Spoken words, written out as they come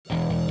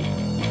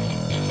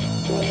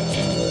Hello,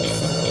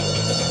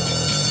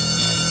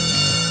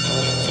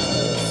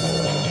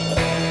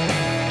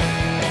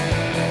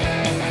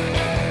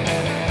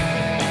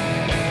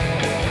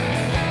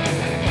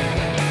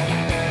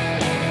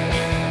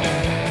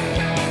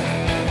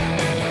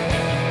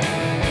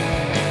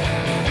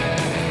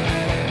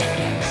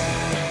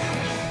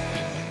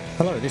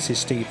 this is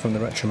Steve from the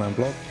Retroman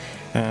blog,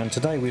 and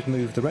today we've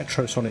moved the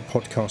Retrosonic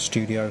podcast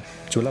studio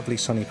to a lovely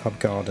sunny pub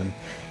garden,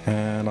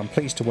 and I'm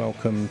pleased to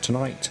welcome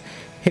tonight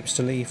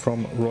Hipster Lee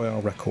from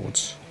Royale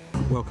Records.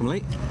 Welcome,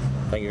 Lee.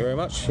 Thank you very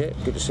much. Yeah,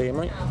 good to see you,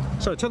 mate.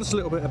 So tell us a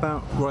little bit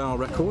about Royale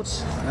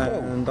Records,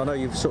 and I know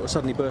you've sort of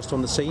suddenly burst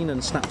on the scene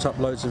and snapped up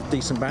loads of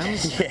decent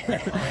bands.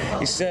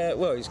 Yeah, it's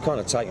kind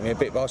of taken me a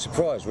bit by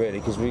surprise, really,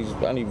 because we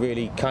only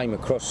really came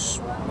across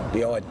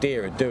the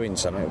idea of doing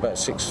something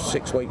about 8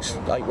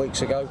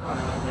 weeks ago.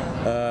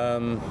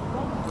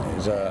 It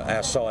was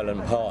our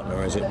silent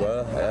partner, as it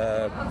were,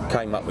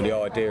 came up with the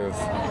idea of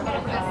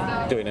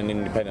doing an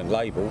independent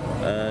label,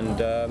 and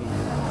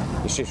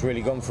it's just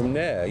really gone from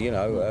there, you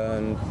know,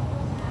 and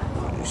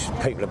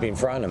people have been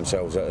throwing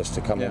themselves at us to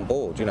come on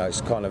board. You know,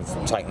 it's kind of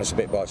taken us a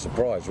bit by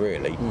surprise,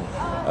 really.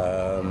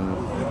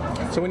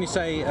 So when you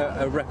say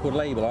a record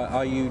label,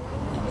 are you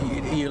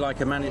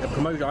like a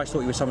promotion? I thought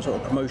you were some sort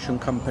of promotion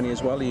company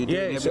as well. Are you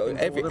doing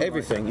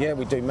everything? Yeah,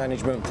 we do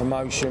management,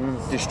 promotion,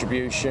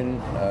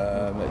 distribution.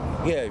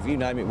 If you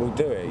name it, we'll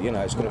do it. You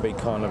know, it's going to be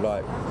kind of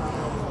like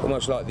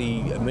almost like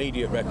the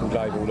immediate record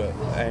label that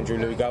Andrew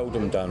Louis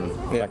Goldham done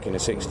back in the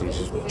 60s,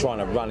 is trying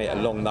to run it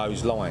along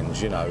those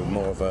lines, you know,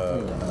 more of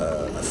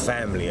a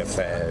family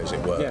affair, as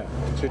it were. Yeah,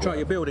 so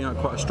you're building up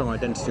quite a strong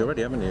identity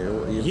already, haven't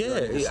you?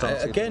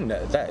 Again,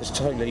 that has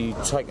totally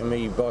taken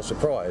me by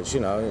surprise,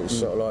 you know. It's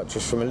sort of like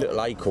just from a little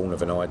acorn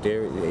of an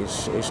idea,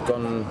 it's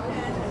gone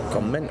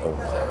mental,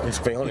 let's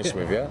be honest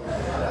with you.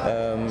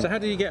 So how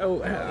did you get,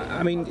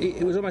 I mean,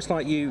 it was almost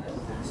like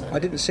I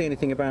didn't see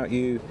anything about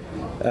you,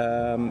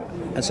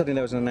 and suddenly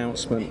there was an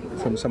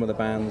announcement from some of the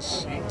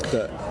bands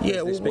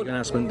big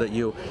announcement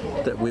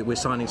that we're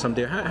signing some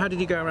deal. How did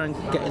you go around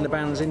getting the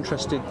bands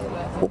interested?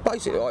 Well,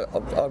 basically,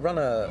 I run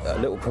a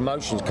little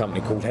promotions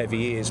company called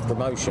Heavy Ears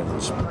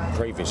Promotions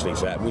previously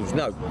to that. It was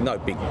no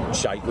big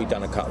shake. We'd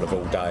done a couple of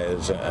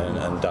all-dayers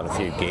and done a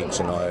few gigs,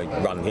 and I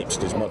run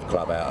Hipsters Mod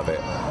Club out of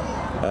it.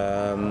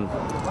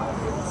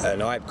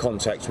 And I had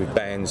contacts with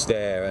bands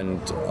there, and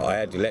I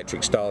had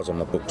Electric Stars on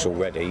my books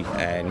already,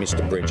 and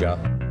Mr. Bridger.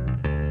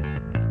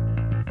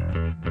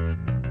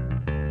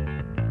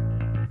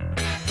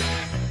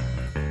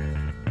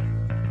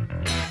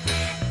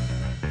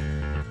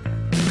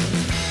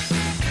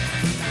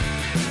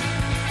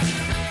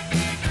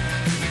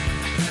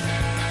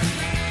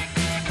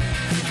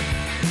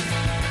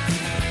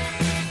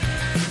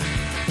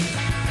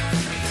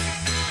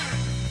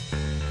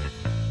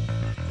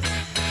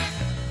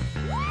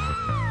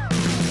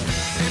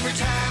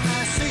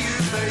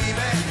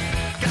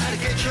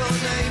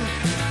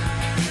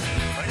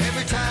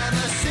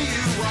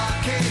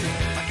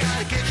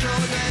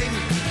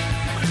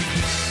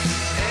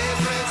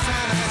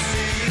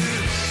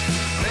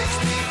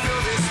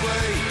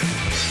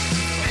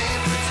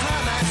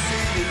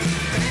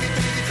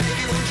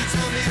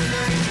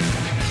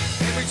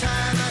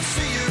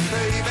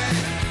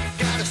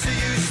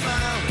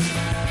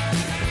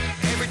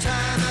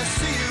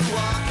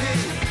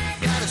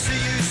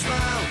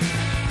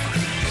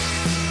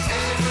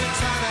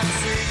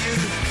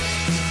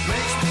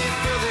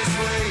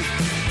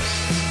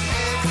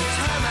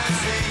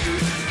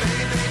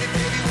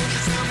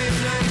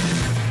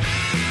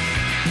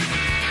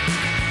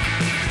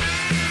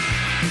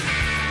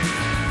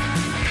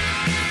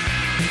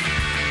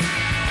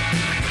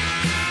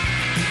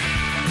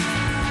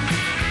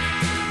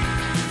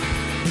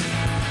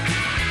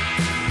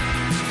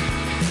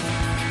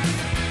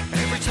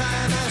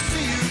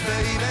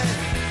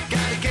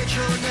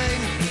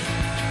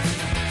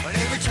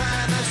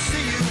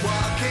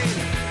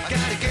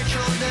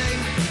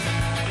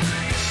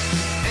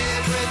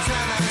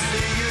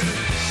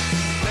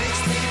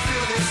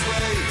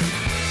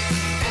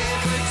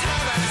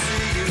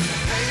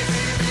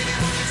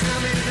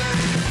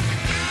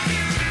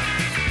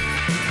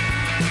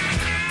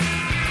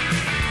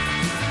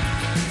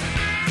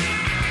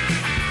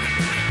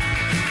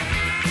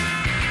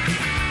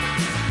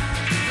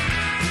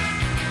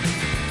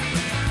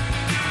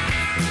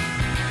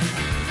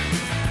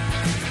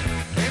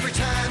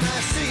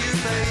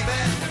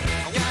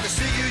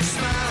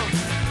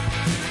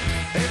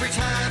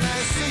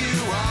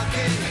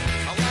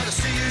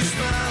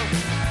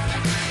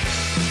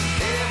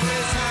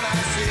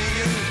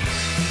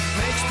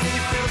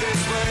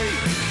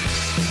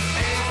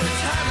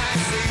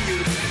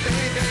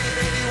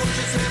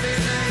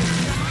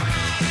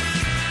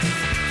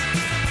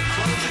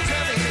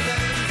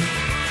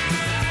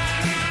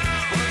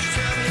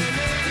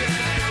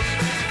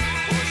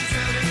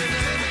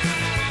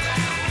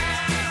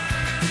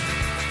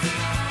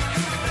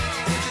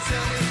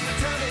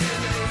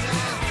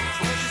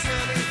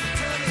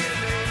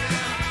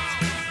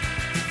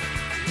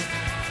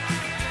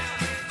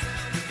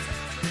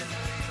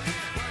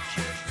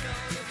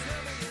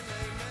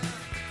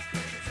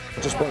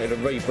 just wanted a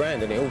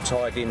rebrand, and it all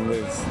tied in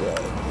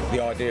with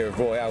the idea of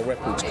Royale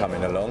Records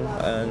coming along,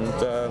 and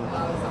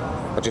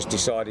I just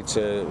decided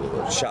to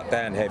shut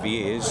down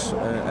Heavy Ears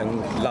and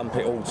lump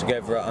it all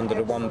together under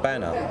the one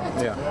banner.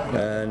 Yeah.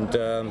 And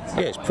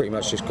it's pretty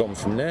much just gone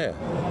from there.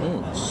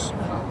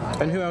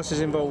 And who else is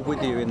involved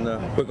with you in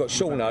the... We've got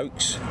Sean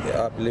Oakes,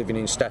 up living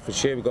in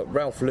Staffordshire. We've got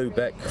Ralph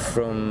Lubeck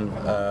from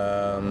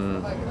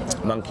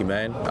Monkey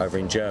Man over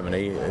in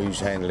Germany,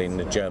 who's handling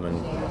the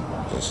German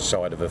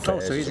side of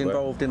affairs. Oh, so he's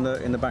involved in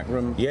the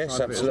backroom? Yes,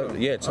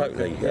 absolutely. Yeah,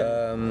 totally.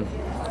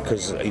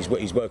 Because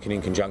he's working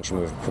in conjunction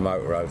with a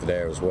promoter over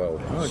there as well.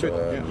 Oh,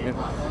 good.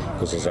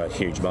 Because there's a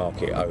huge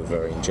market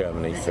over in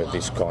Germany for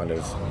this kind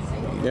of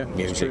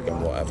music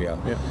and what have you.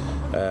 Yeah.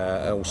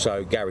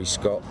 Also Gary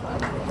Scott,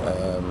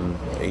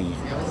 he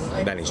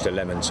managed the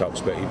Lemon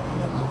Tops, but he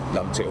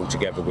lumped it all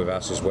together with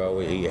us as well.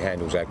 He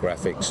handles our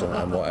graphics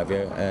and what have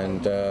you,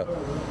 and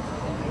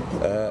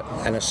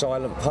a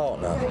silent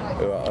partner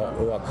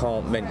who I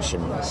can't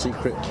mention. A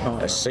secret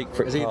partner. A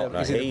secret partner.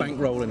 Is he the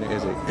bankroll in it,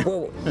 is he?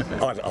 Well,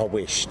 I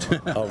wished,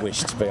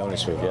 to be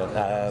honest with you.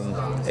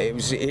 It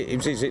was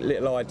his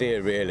little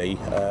idea, really.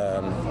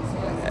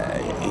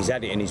 He's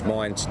had it in his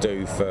mind to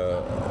do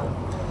for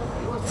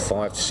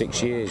 5 to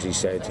 6 years, he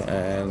said,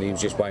 and he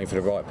was just waiting for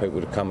the right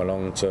people to come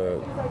along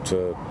to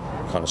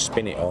kind of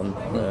spin it on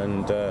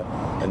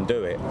and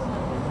do it.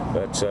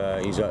 But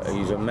he's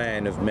a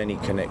man of many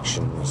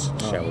connections,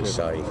 shall we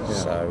say,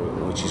 so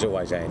which is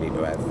always handy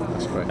to have.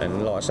 That's great.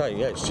 And like I say,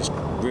 it's just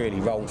really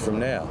rolled from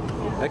there.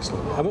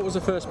 Excellent. And what was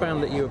the first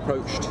band that you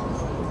approached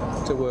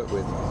to work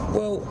with?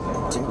 Well,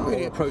 didn't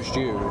really approached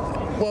you.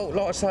 Well,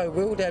 like I say,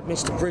 we all had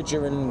Mr.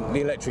 Bridger and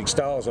the Electric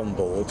Stars on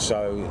board,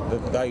 so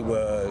they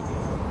were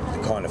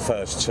the kind of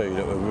first two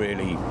that were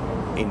really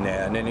in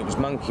there. And then it was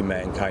Monkey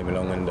Man came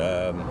along, and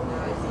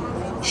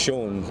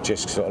Sean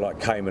just sort of like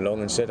came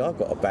along and said, I've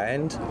got a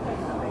band,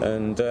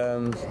 and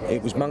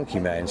it was Monkey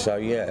Man. So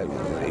yeah,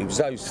 it was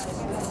those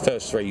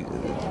first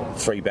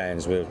three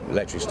bands were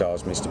Electric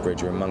Stars, Mr.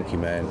 Bridger and Monkey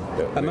Man. And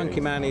really...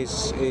 Monkey Man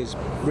is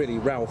really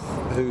Ralph,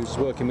 who's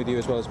working with you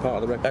as well as part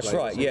of the record That's label.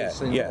 right, yeah.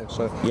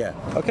 Yeah.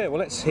 Okay, well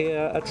let's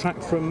hear a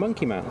track from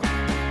Monkey Man.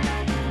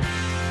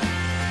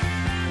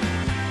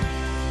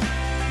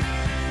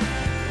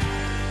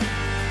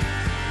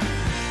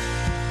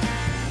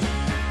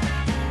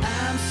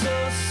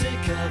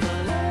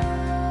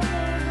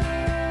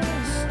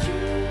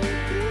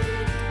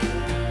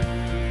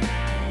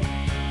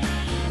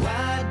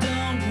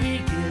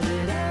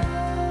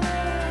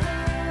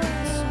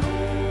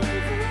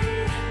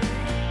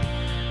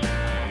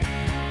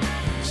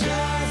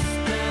 Just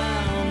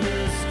down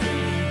the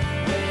street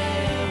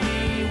where we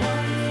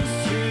once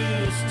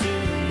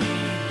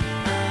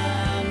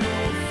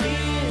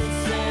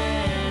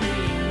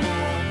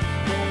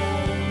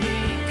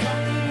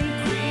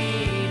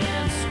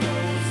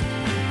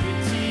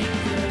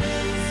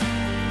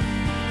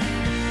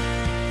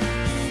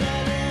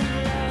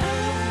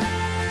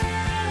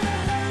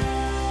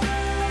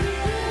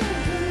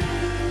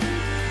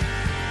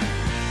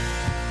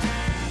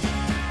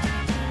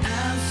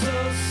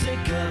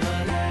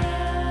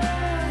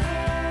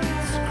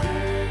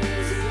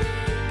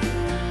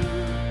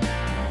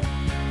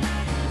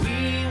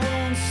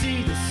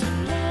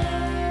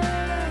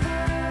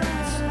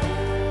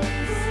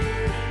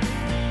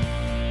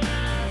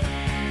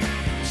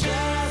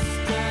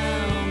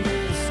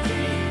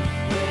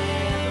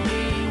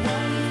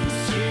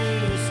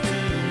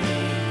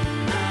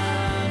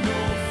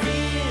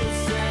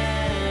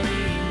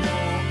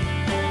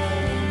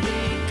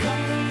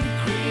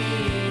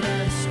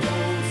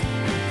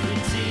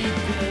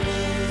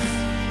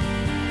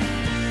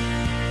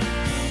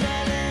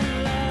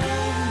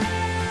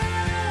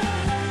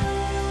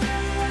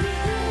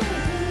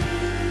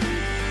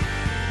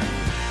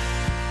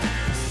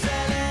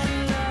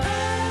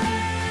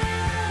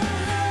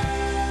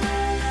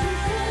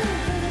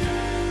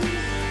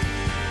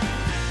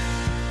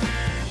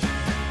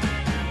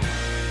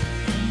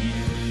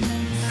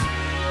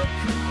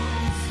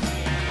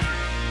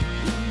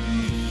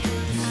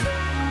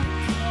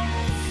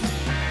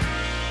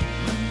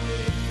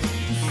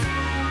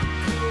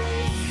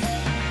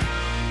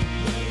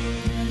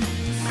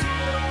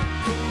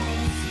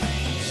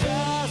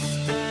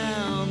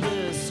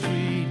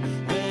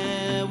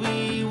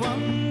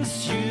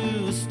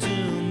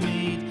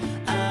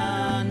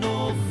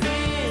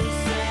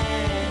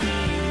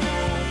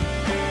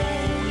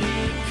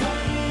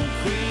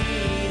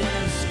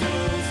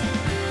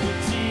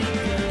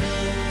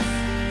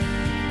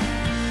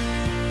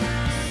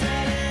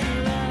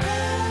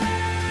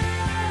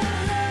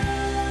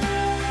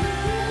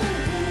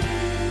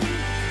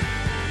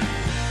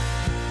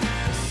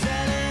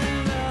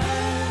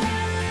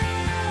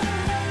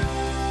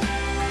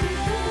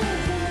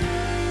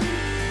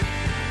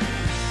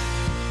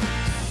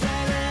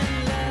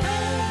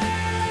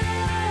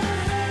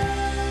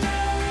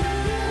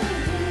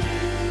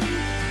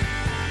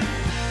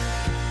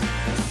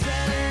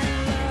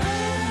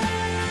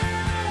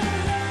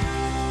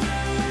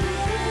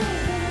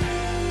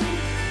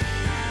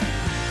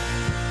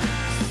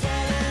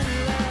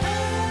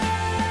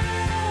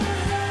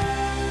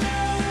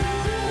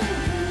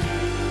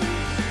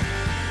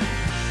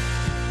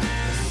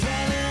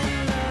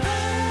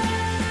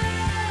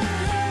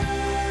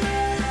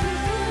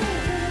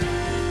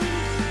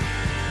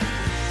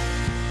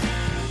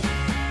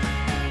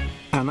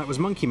was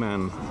Monkey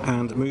Man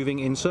and Moving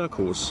in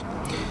Circles.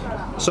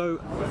 So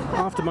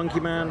after Monkey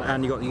Man,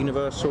 and you got the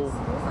Universal,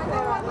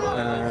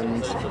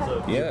 and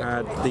you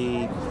had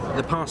the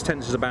Past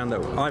Tense is a band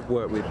that I've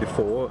worked with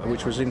before,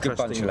 which was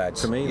interesting. Good bunch of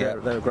lads. To me. They're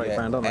a great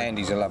band, aren't they?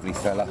 Andy's a lovely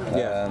fella.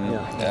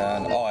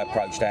 And I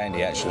approached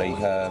Andy actually.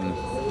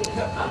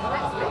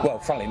 Well,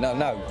 funnily,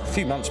 a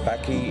few months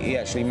back he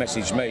actually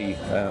messaged me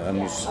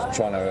and was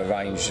trying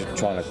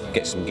to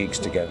get some gigs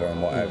together and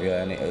what have you,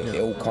 and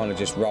it all kind of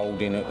just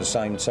rolled in at the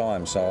same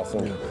time. So I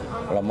thought,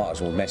 well, I might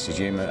as well message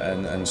him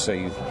and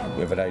see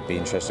whether they'd be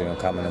interested in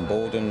coming on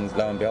board, and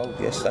lo and behold,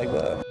 yes, they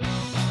were.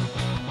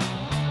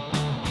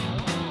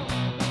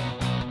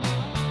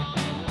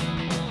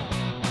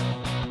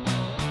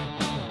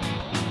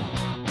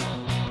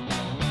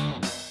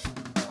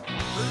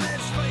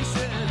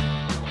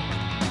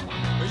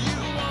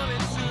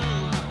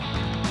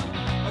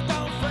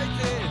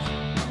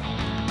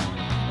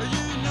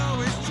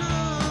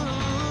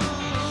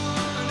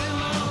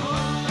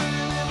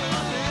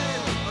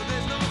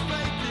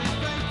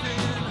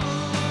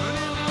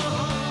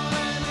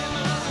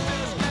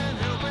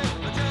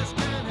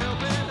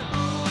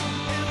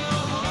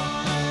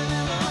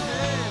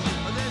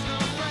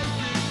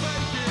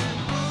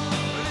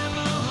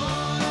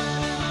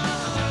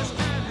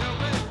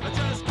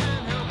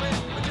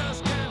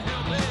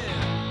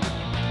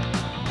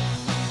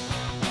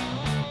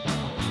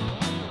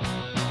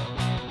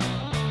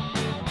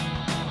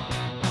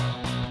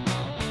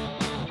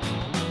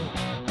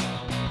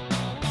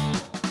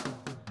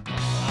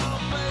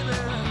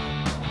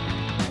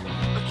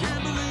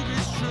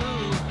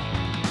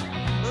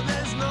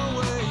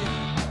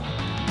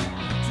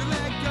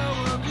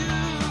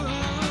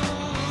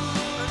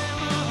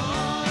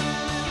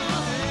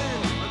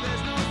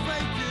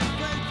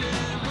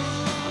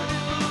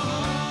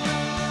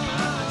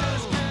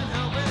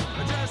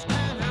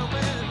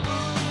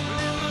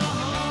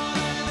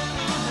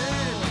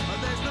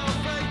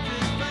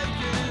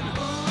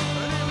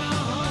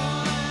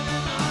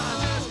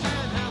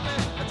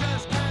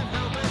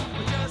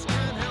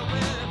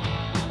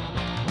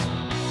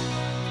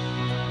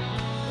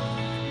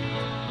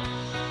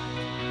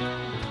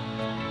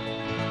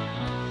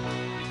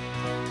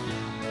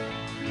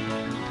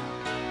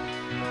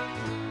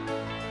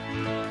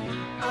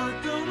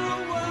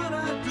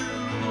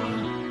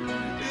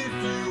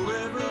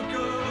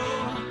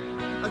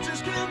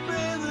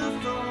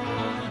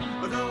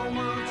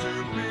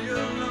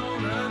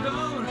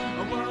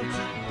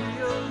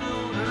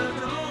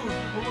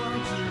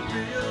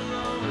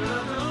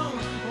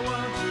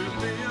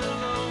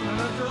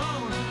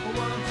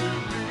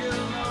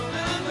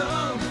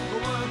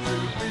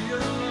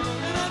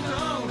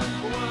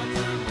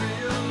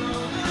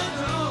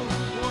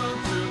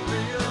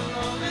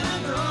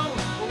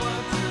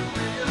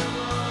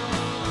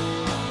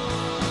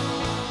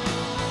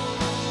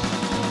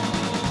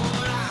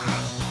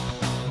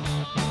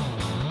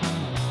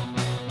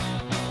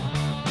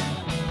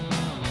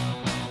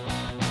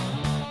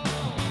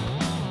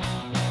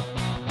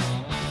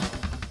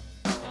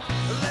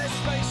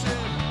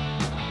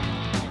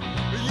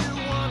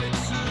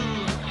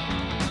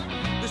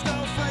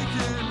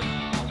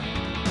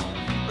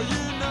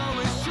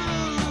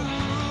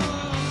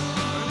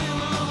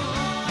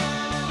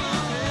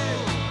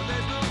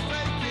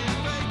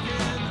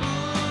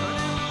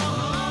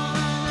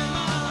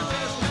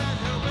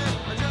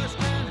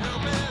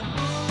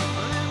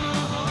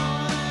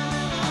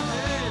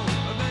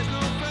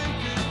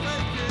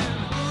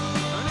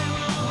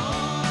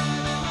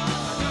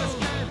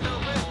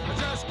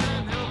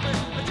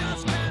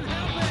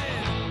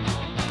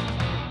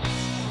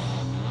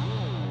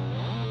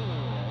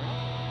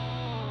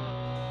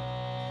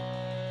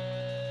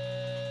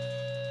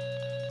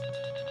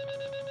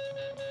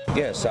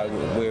 Yeah, so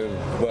we're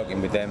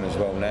working with them as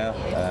well now.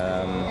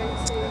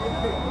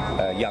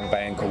 A young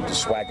band called The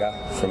Swagger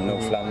from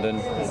North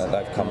London.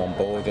 They've come on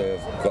board. They've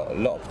got a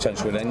lot of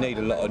potential. They need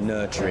a lot of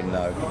nurturing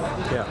though.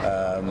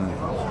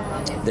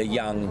 They're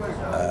young,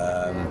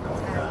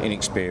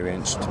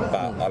 inexperienced, but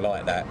I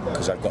like that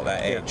because they've got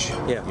that edge.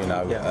 You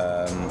know.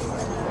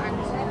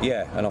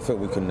 And I feel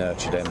we can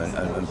nurture them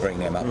and bring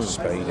them up to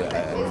speed.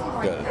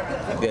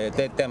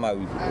 Their demo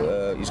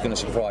is going to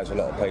surprise a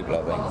lot of people,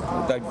 I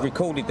think. They've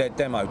recorded their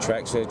demo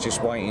tracks, they're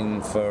just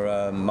waiting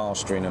for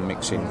mastering and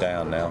mixing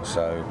down now,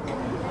 so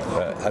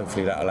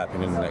hopefully that'll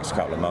happen in the next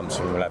couple of months,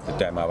 and we'll have the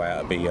demo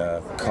out. It'll be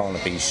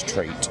Carnaby's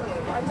treat,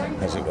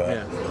 as it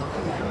were.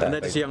 And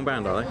they're just a young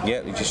band, are they? Yeah,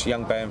 they're just a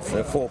young band,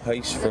 a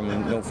four-piece from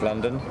North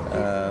London,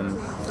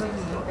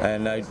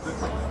 and they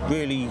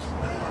really...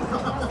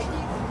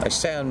 They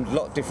sound a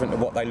lot different to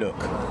what they look.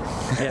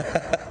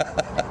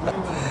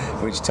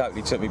 which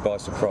totally took me by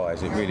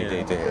surprise. It really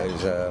did. It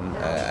was,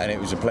 and it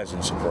was a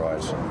pleasant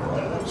surprise.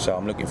 So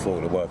I'm looking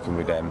forward to working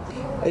with them.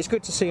 It's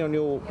good to see on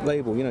your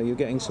label, you know, you're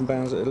getting some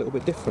bands that are a little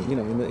bit different, you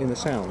know, in the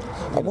sound.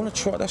 I want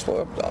to try. That's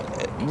what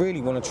I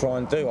really want to try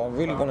and do. I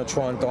really want to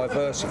try and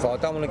diversify. I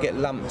don't want to get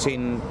lumped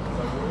in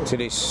to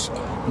this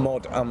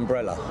mod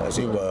umbrella, as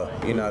it were,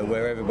 you know,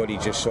 where everybody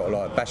just sort of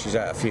like bashes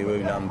out a few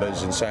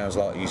numbers and sounds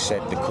like you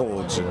said the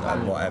chords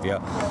and what have you.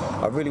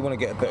 I really want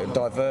to get a bit of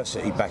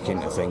diversity back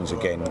into things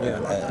again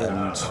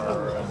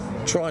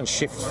and try and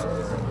shift.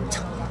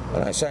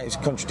 I don't say it's a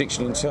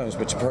contradiction in terms,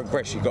 but to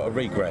progress you've got to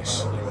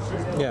regress.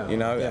 You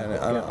know.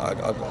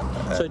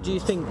 So do you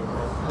think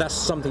that's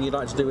something you'd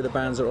like to do with the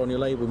bands that are on your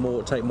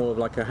label? Take more of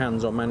like a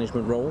hands-on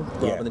management role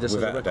rather than just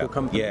as a record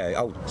company.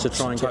 To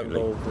try and get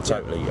involved.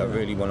 Totally. I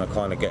really want to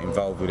kind of get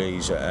involved with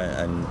these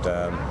and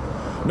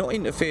not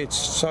interfere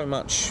so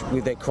much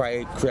with their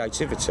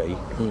creativity,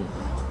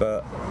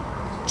 but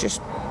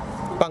just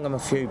bung them a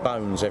few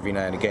bones every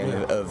now and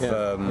again of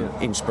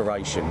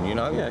inspiration, you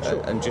know,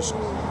 and just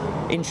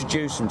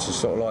introduce them to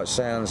sort of like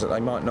sounds that they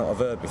might not have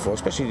heard before,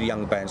 especially the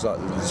young bands like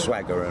the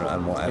Swagger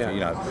and whatever, you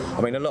know.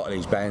 I mean, a lot of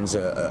these bands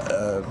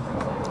are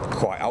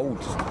quite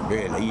old,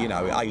 really, you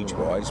know,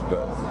 age-wise,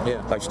 but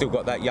they've still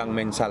got that young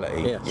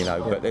mentality, you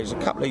know. But there's a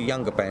couple of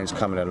younger bands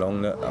coming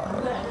along that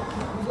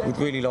we'd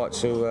really like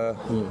to,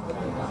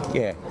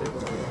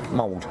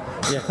 mould.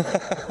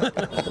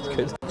 That's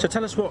good. So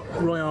tell us what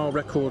Royale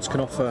Records can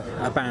offer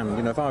a band.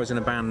 You know, if I was in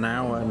a band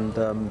now and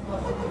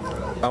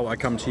I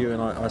come to you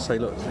and I say,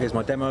 look, here's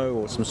my demo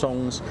or some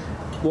songs,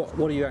 what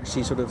are you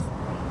actually sort of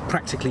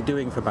practically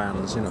doing for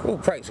bands, you know? Well,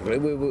 practically,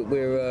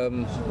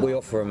 we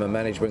offer them a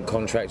management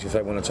contract if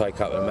they want to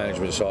take up the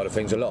management side of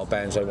things. A lot of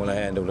bands they want to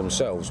handle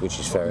themselves, which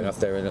is fair enough.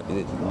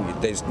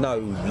 There's no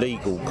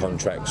legal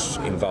contracts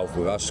involved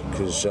with us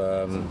because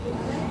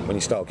when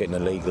you start getting the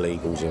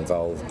legals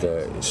involved,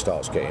 it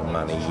starts getting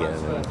money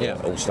and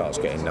it all starts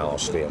getting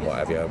nasty and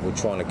whatever. We're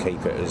trying to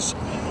keep it as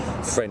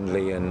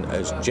friendly and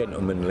as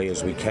gentlemanly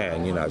as we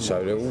can, you know.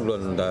 So they're all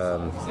on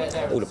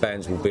all the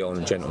bands will be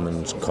on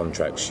gentlemen's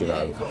contracts, you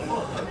know.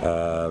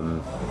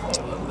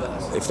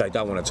 If they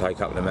don't want to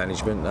take up the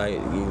management, they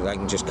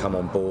can just come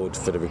on board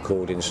for the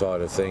recording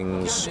side of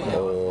things,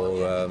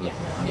 or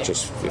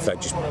just if they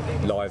just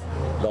live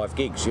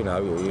gigs, you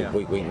know,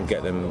 we can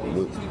get them.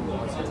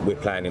 We're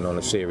planning on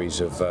a series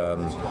of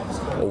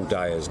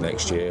all-dayers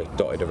next year,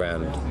 dotted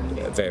around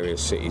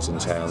various cities and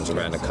towns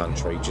around the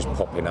country, just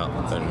popping up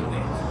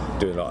and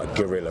doing like a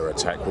guerrilla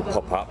attack. We'll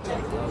pop up,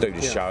 do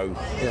the show,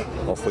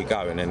 off we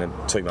go, and then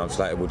 2 months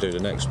later we'll do the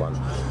next one.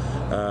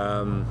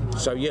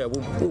 So yeah,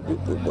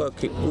 we'll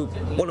work it. We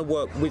want to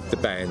work with the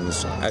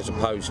bands as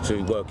opposed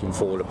to working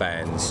for the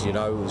bands, you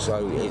know.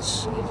 So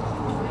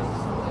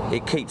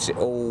it keeps it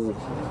all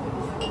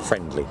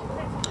friendly.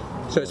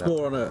 So it's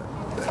more on a,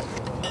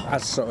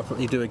 as sort of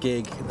you do a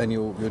gig, then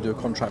you'll do a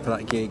contract for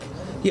that gig.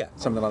 Yeah,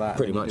 something like that.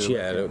 Pretty much,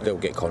 they'll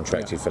get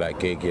contracted for that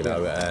gig, you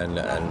know, and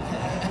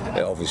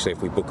obviously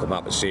if we book them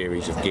up a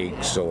series of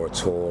gigs or a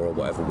tour or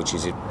whatever, which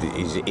is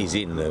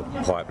in the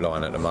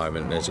pipeline at the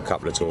moment. There's a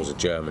couple of tours of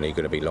Germany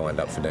going to be lined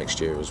up for next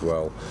year as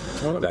well.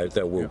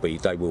 They will be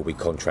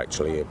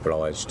contractually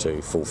obliged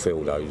to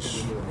fulfil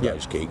those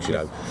gigs, you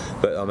know.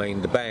 But I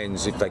mean, the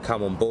bands, if they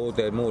come on board,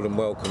 they're more than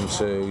welcome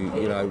to,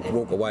 you know,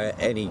 walk away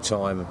at any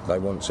time they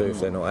want to if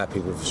they're not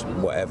happy with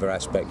whatever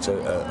aspect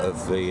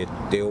of the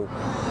deal.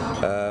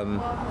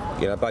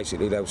 You know,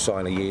 basically they'll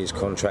sign a year's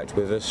contract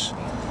with us.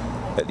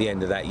 At the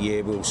end of that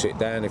year, we'll sit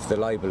down. If the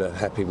label are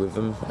happy with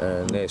them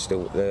and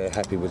they're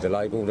happy with the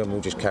label, then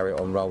we'll just carry it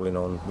on, rolling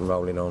on.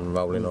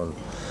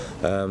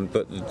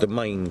 But the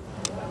main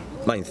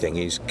thing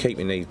is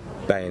keeping these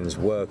bands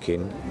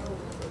working,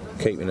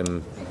 keeping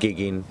them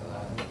gigging,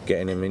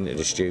 getting them into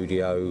the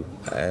studio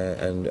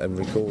and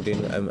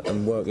recording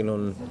and working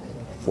on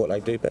what they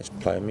do best,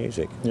 playing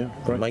music,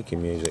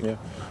 making music.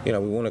 You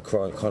know, we want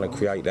to kind of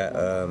create that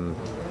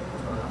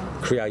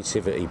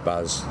creativity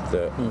buzz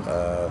that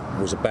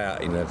was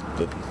about in the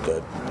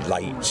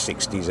late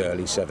 60s,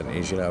 early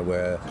 70s, you know,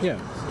 where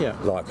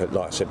like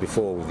I said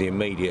before, with the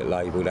immediate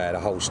label, they had a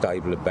whole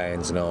stable of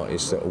bands and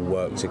artists that all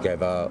worked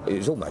together. It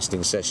was almost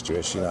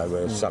incestuous, you know,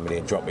 where somebody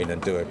would drop in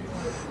and do a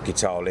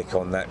guitar lick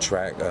on that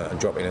track and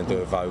drop in and do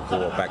a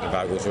vocal or backing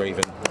vocals or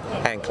even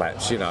hand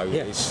claps, you know.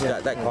 It's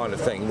that kind of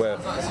thing where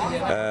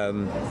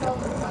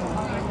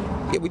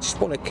we just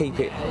want to keep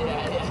it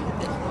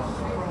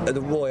the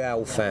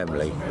Royale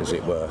family, as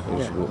it were,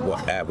 is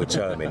how we're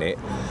terming it.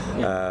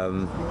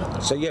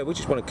 So yeah, we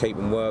just want to keep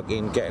them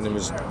working, getting them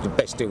the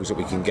best deals that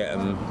we can get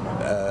them,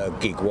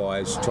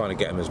 gig-wise, trying to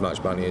get them as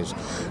much money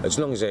as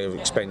long as their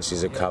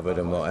expenses are covered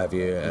and what have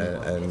you,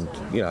 and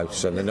you know,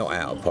 so they're not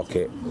out of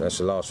pocket. That's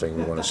the last thing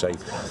we want to see.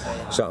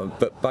 So,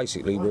 but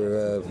basically,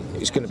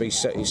 it's going to be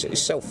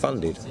it's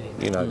self-funded.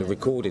 You know, the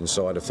recording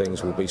side of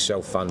things will be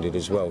self-funded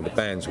as well. The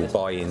bands will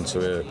buy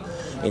into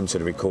the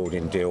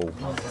recording deal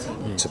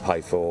to pay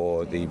for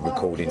for the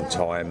recording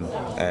time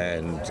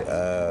and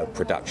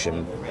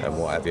production and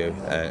what have you,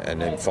 and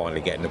then finally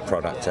getting the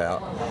product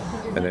out.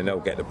 And then they'll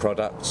get the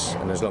products,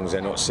 and as long as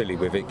they're not silly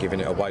with it,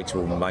 giving it away to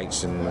all the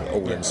mates and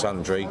all and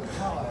sundry,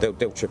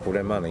 they'll triple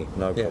their money,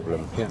 no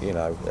problem. You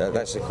know,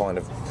 that's the kind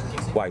of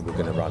way we're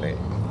going to run it.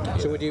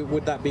 So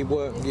would that be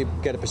work? You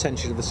get a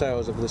percentage of the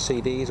sales of the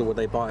CDs, or would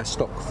they buy a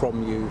stock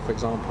from you, for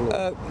example?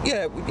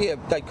 Yeah,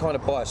 they kind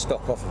of buy a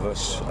stock off of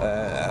us,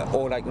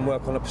 or they can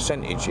work on a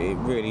percentage. It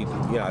really,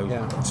 you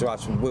know, to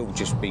us, we'll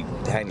just be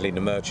handling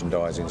the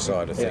merchandising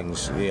side of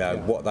things. You know,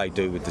 what they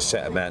do with the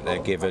set amount they're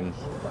given,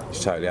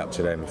 it's totally up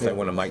to them. If they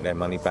want to make their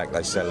money back,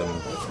 they sell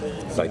them.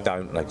 If they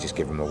don't, they just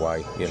give them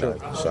away. You know,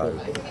 so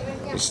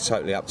it's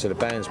totally up to the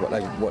bands what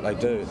they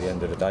do at the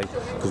end of the day,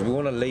 because we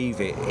want to leave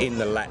it in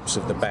the laps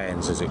of the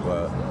bands, as it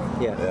were.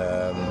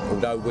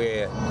 Although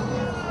we're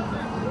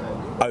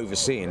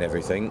overseeing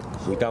everything,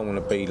 we don't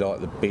want to be like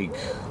the big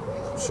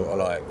sort of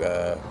like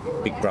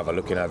big brother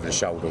looking over the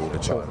shoulder all the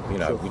time. You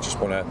know, we just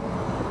want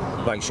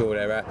to make sure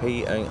they're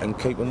happy and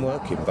keep them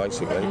working,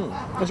 basically.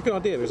 That's a good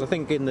idea, because I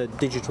think in the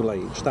digital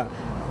age, that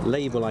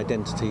label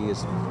identity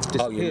is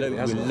disappearing.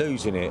 You're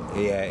losing it.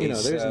 Yeah, you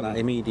know, there isn't that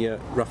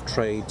immediate rough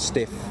trade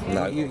stiff.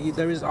 No,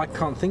 there is. I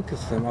can't think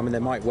of them. I mean, there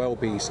might well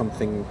be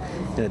something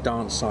in the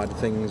dance side of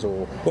things,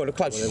 or well, the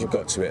closest you've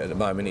got to it at the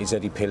moment is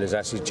Eddie Pillar's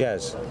Acid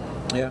Jazz.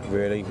 Yeah,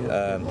 really.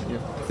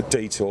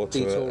 Detour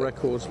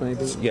Records,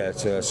 maybe. Yeah,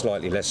 to a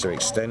slightly lesser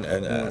extent,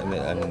 and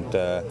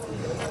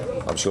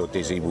I'm sure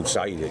Dizzy will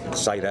say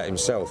that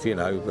himself. You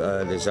know,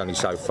 there's only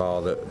so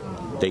far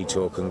that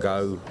Detour can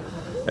go.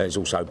 There's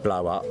also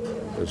Blow Up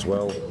as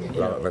well.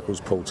 Blow Up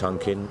Records, Paul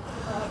Tunkin.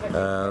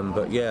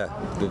 But yeah,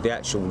 the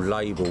actual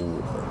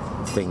label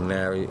thing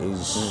now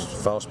is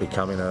fast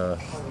becoming a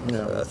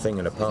thing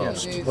in the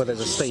past. Well,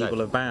 there's a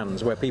stable of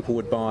bands where people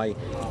would buy,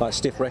 like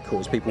Stiff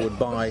Records, people would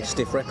buy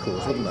Stiff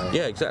Records, wouldn't they?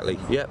 Yeah, exactly.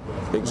 Yep,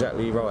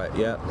 exactly right.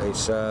 Yeah,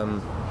 it's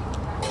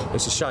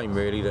a shame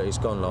really that it's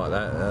gone like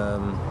that.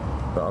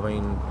 But I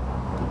mean,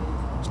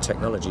 it's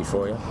technology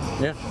for you.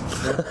 Yeah.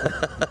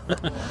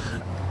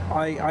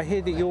 I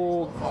hear that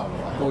you're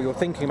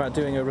thinking about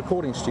doing a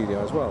recording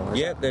studio as well. Is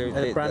that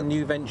a brand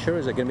new venture?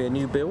 Is it going to be a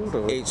new build?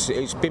 Or?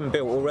 It's been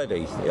built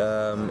already.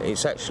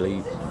 It's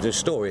actually, the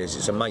story is,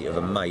 it's a mate of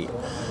a mate,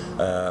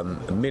 a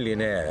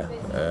millionaire.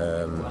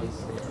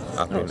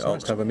 Up in it's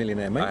nice to have a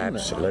millionaire mate.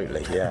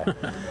 Absolutely, yeah.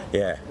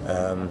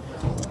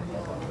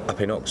 Up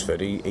in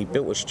Oxford, he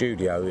built a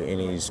studio in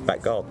his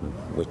back garden,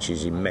 which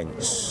is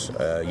immense.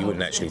 You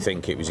wouldn't actually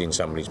think it was in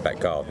somebody's back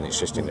garden. It's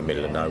just in the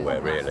middle of nowhere,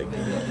 really.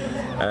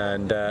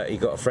 And he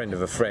got a friend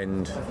of a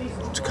friend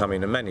to come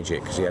in and manage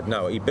it, because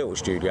he built a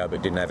studio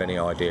but didn't have any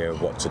idea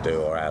of what to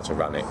do or how to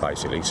run it,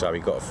 basically. So he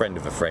got a friend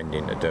of a friend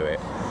in to do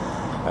it,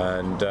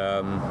 and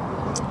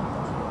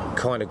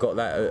kind of got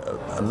that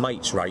a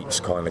mate's rates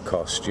kind of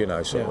cost, you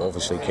know, so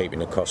obviously keeping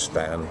the costs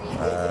down.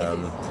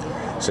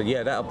 So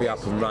yeah, that'll be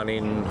up and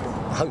running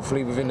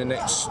hopefully within the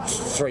next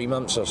 3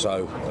 months or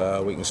so.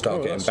 We can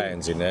start getting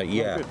bands in there.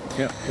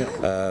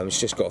 It's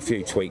just got a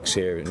few tweaks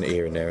here and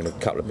there, and a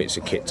couple of bits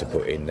of kit to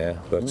put in there,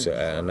 but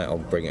and that'll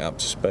bring it up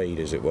to speed,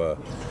 as it were.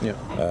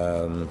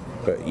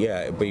 But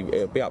yeah,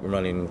 it'll be up and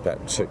running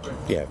about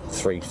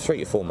 3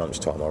 to 4 months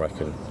time, I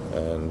reckon,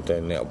 and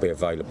then it'll be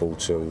available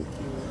to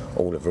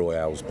all of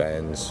Royale's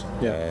bands,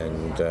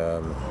 and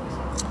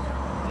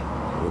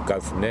we'll go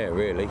from there,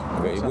 really.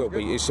 It will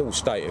be. It's all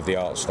state of the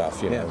art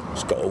stuff, you know.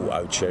 It's got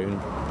auto tune.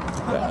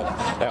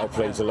 That'll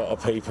please a lot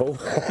of people.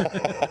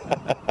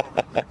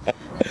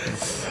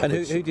 And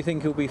who do you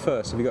think will be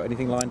first? Have you got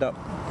anything lined up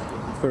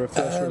for a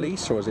first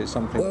release, or is it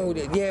something? Well,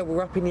 yeah,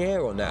 we're up in the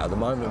air on that at the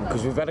moment,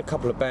 because we've had a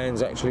couple of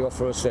bands actually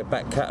offer us their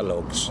back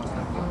catalogues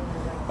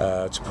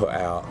to put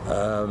out,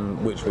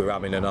 which we're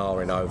umming and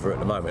ahhing over at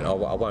the moment. I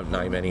won't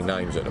name any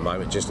names at the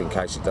moment, just in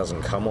case it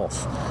doesn't come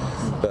off.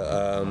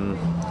 But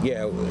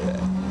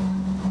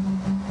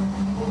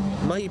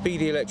maybe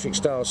the Electric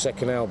Star's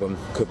second album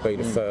could be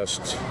the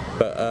first.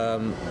 But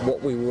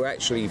what we were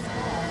actually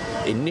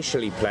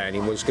initially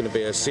planning was going to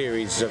be a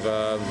series of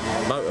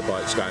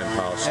motorbikes going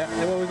past.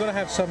 Well, we've got to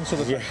have some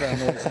sort of background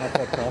noise in our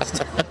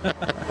podcast.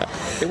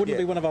 It wouldn't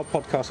be one of our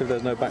podcasts if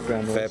there's no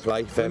background noise. Fair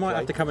play. We might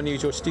have to come and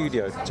use your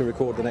studio to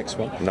record the next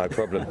one. No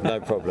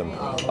problem.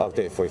 I'll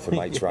do it for you for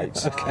mates'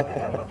 rates.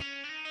 Okay.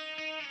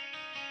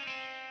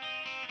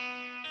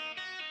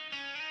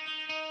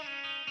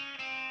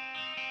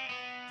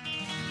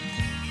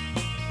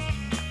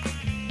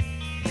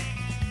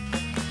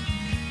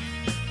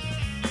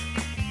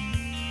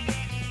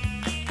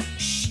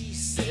 She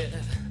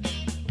said,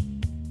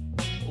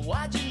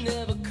 why'd you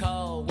never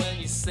call when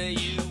you say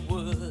you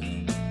would?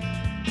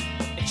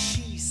 And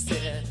she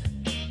said,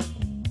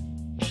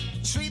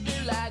 treat me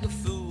like a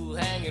fool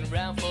hanging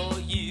around for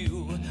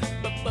you.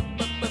 But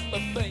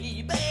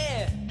baby,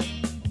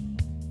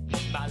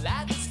 my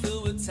life is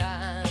filled with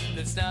time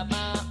that's not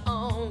my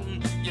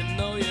own. You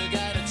know you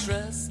gotta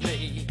trust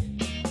me.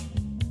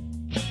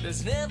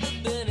 There's never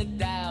been a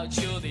doubt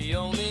you're the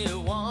only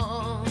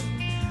one.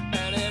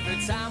 And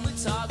every time we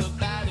talk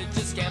about it,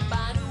 just can't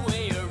find a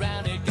way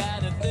around it.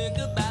 Gotta think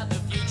about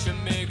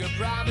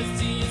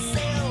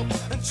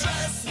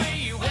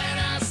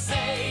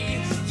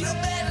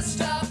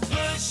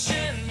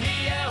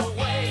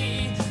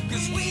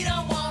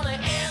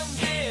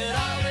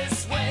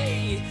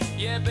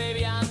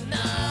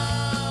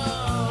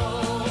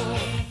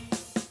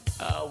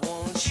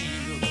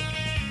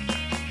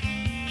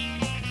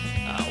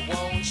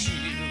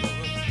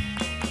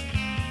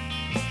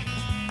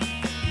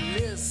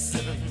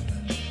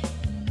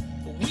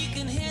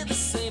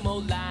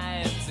old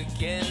lines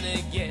again and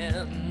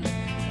again.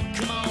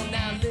 Come on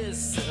now,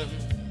 listen.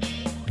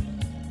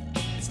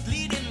 This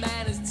bleeding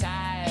man is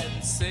tired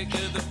and sick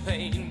of the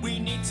pain. We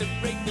need to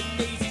break the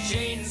daisy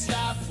chain and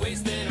stop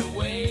wasting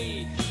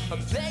away. I'm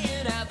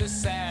playing out the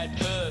sad,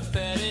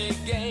 pathetic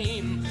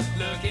game.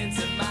 Look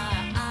into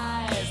my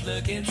eyes,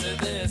 look into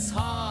this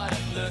heart,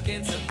 look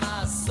into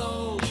my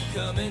soul,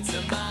 come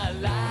into my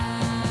life.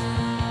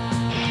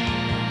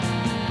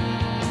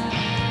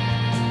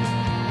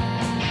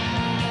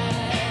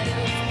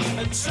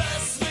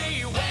 Trust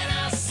me when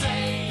I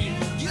say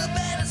you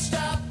better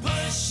stop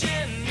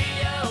pushing me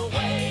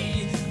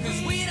away,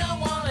 'cause we don't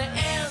want to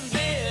end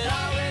it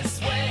all this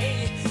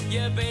way.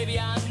 Yeah, baby,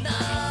 I know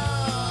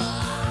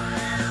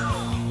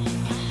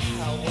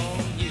I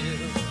want you.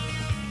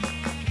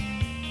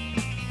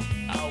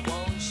 I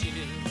want you.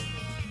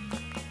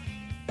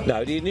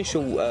 No, the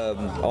initial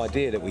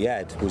idea that we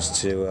had was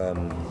to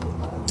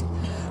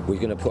we're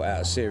going to put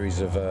out a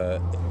series of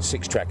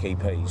 6-track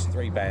EPs,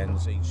 3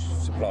 bands, each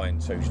supplying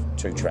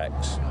two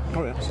tracks.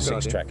 Oh yeah, It's a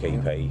 6-track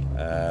EP.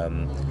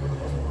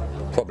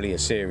 Probably a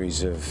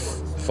series of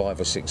 5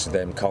 or 6 of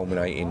them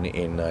culminating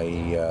in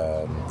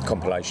a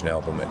compilation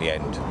album at the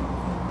end.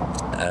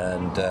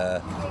 And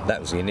that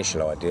was the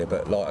initial idea,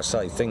 but like I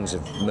say, things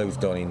have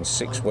moved on in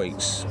 6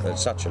 weeks at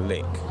such a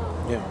lick.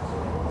 Yeah.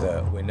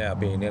 That we're now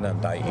being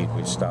inundated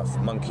with stuff.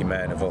 Monkey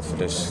Man have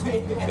offered us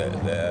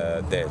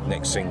their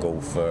next single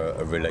for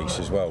a release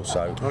as well.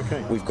 So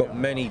we've got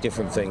many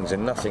different things,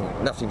 and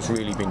nothing's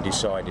really been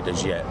decided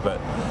as yet. But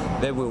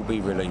there will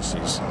be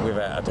releases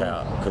without a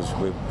doubt, because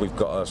we've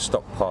got a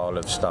stockpile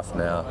of stuff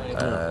now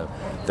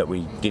that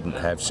we didn't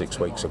have 6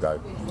 weeks ago.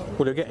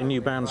 Well, they're getting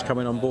new bands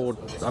coming on board.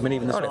 I mean,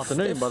 even this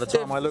afternoon, by the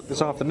time I look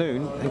this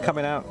afternoon, and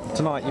coming out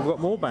tonight, you've got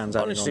more bands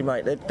out. Honestly,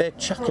 mate, they're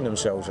chucking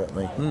themselves at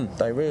me.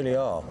 They really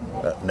are.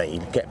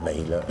 At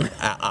me, look.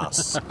 At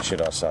us,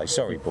 should I say.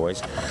 Sorry,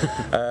 boys.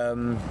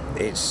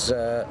 It's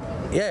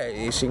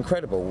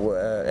incredible.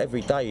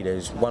 Every day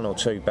there's 1 or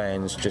 2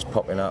 bands just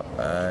popping up,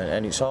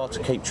 and it's hard to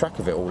keep track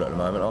of it all at the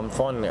moment. I'm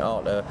finding it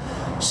hard to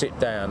sit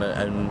down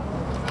and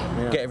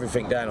get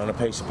everything down on a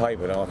piece of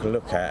paper that I can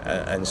look at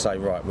and say,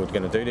 right, we're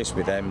going to do this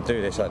with them,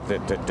 do this. I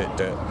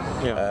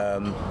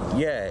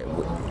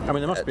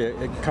mean, there must be.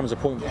 It comes a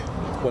point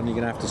when you're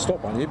going to have to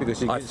stop, aren't you?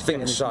 Because I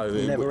think so.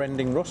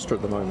 Never-ending roster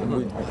at the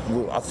moment.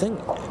 I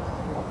think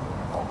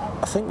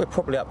we're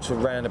probably up to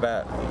around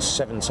about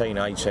 17,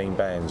 18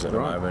 bands at the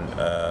moment.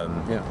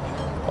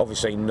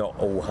 Obviously, not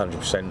all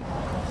 100%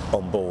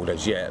 on board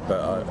as yet, but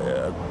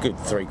a good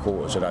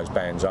 3/4 of those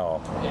bands are.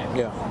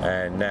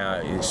 And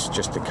now it's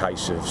just a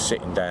case of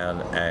sitting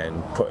down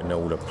and putting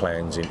all the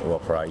plans into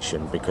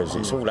operation, because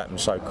it's all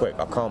happened so quick.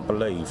 I can't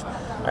believe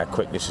how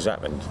quick this has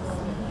happened.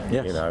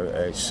 Yes. You know,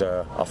 it's.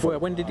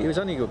 When did it was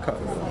only a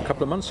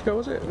couple of months ago,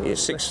 was it?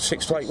 It's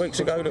 6 to 8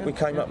 weeks ago that we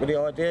came up with the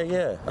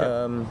idea.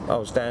 I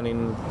was down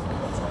in,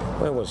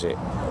 where was it?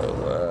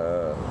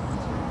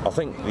 I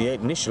think the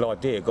initial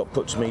idea got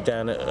put to me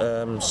down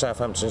at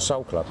Southampton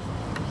Soul Club,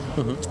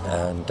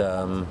 and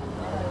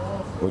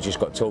we just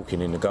got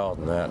talking in the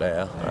garden out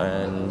there,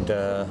 and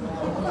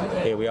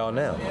here we are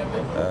now,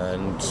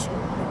 and.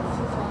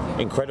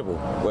 Incredible.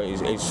 Well,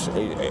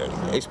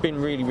 it's been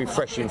really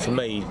refreshing for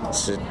me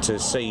to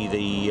see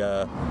the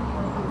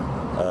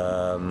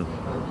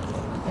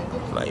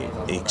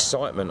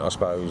excitement, I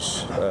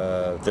suppose,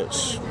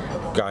 that's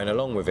going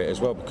along with it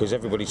as well, because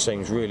everybody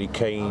seems really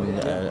keen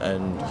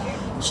and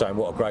saying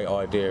what a great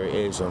idea it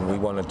is, and we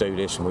want to do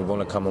this and we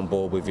want to come on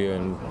board with you,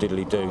 and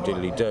diddly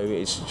do.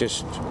 It's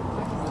just.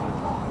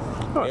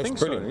 Oh, I think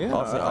brilliant.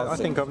 So. Yeah, I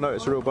think I've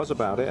noticed a real buzz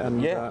about it,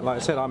 and like I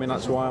said, I mean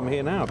that's why I'm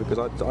here now, because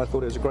I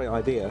thought it was a great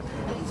idea.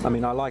 I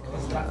mean, I like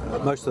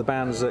most of the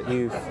bands that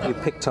you've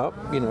picked up,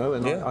 you know,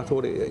 and I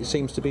thought it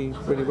seems to be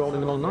really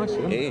rolling along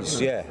nicely. It is,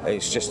 yeah.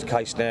 It's just a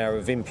case now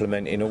of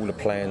implementing all the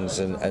plans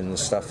and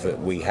stuff that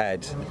we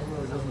had,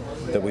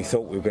 that we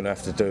thought we were going to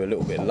have to do a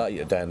little bit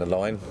later down the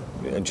line,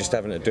 and just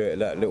having to do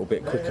it a little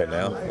bit quicker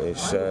now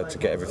is to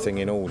get everything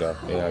in order,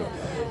 you know,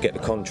 get the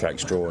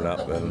contracts drawn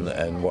up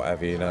and what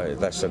have you. You know,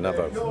 that's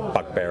another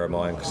bugbear of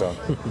mine, because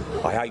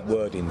I hate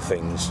wording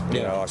things.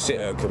 You know, I sit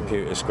at a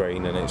computer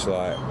screen and it's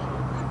like,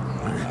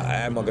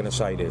 how am I going to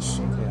say this?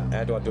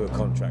 How do I do a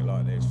contract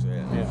like this?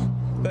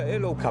 But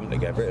it'll all come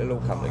together, and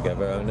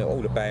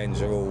all the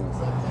bands are all,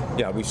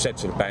 you know, we've said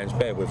to the bands,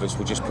 bear with us,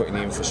 we're just putting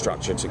the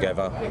infrastructure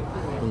together,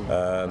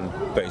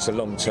 but it's a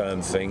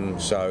long-term thing,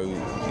 so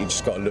you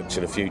just got to look to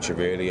the future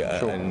really,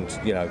 and,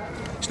 you know,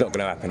 it's not going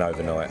to happen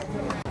overnight.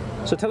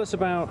 So tell us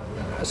about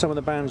some of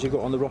the bands you've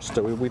got on the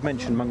roster. We've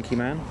mentioned Monkey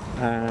Man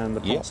and the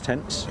Past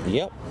Tense.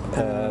 Yep.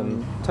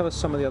 Tell us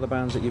some of the other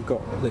bands that you've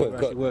got that you're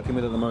actually working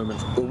with at the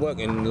moment. We're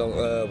working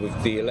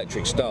with the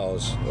Electric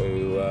Stars,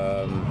 who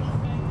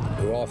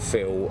I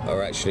feel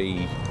are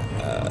actually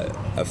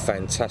a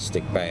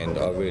fantastic band.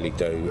 I really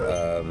do.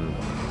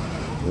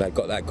 They've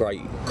got that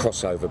great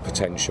crossover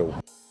potential.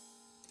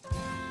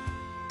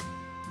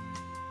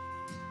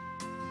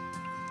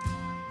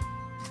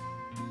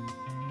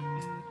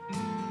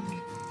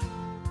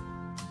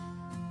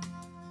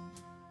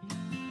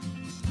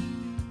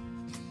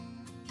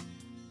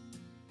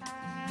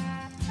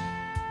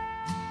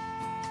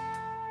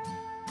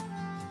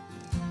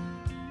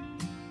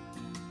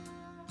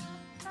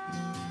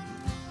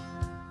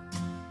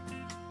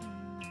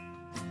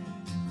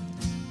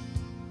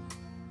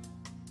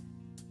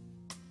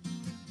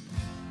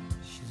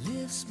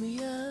 lifts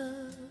me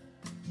up,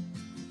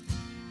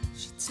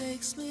 she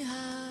takes me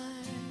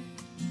high,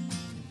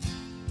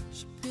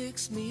 she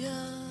picks me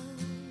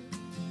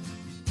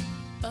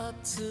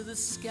up to the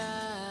sky.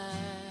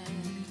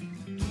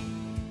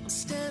 I'm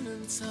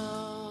standing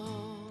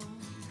tall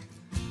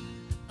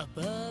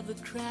above the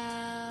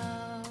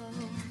crowd.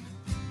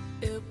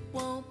 It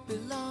won't be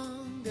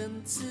long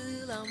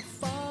until I'm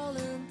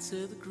falling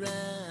to the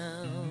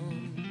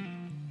ground.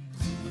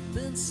 I've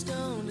been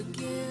stoned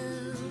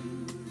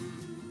again,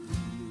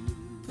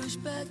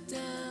 pushed back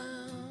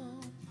down.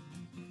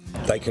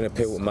 They can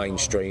appeal to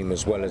mainstream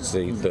as well as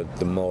the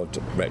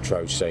mod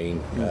retro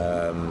scene,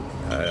 and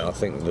I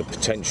think the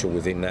potential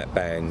within that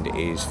band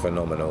is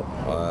phenomenal.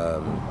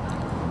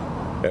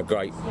 They're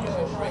great.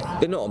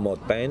 They're not a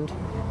mod band.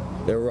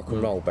 They're a rock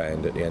and roll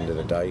band at the end of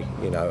the day.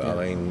 You know, yeah. I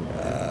mean,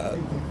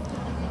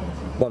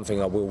 one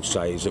thing I will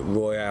say is that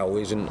Royale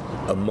isn't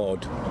a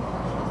mod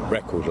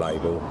record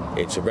label.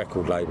 It's a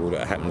record label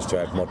that happens to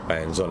have mod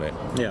bands on it.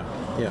 Yeah,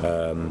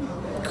 yeah.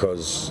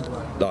 Because,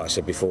 like I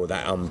said before,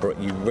 that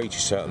you reach a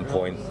certain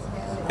point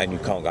and you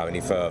can't go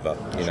any further.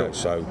 You know,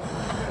 so.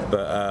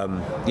 But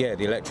yeah,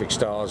 the Electric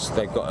Stars,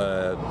 they've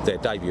got their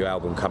debut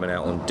album coming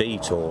out on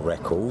Detour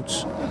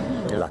Records.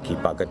 Lucky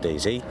bugger,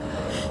 Dizzy.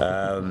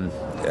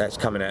 That's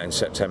coming out in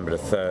September the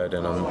 3rd,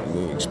 and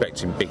I'm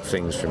expecting big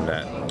things from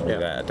that,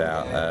 without a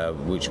doubt,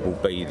 which will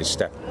be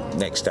the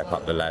next step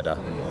up the ladder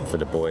for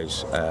the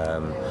boys.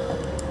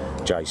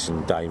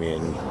 Jason,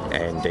 Damien,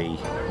 Andy,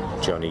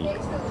 Johnny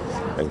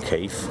and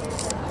Keith.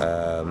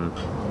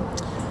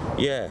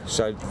 Yeah,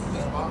 so...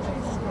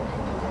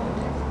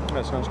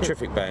 That sounds good.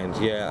 Terrific band,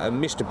 yeah.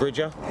 And Mr.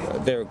 Bridger,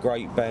 they're a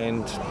great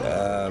band.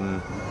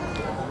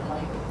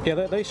 Yeah,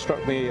 they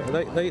struck me.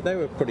 They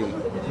were pretty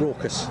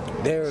raucous.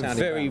 They're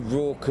very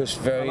raucous,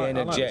 very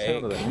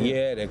energetic.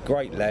 Yeah, they're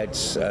great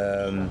lads.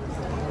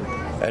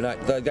 And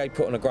they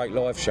put on a great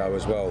live show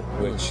as well,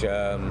 which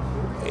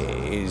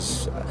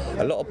is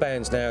a lot of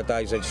bands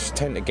nowadays. They just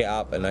tend to get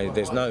up and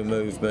there's no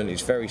movement.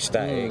 It's very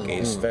static.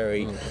 It's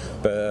very.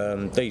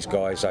 But these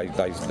guys,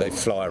 they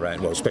fly around.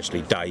 Well,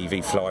 especially Dave,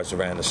 he flies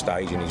around the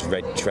stage in his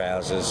red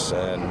trousers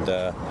and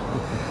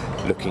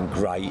looking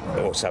great,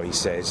 or so he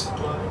says.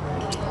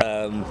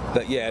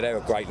 But yeah, they're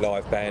a great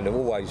live band. They're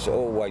always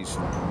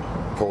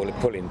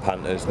pulling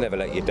punters, never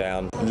let you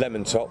down.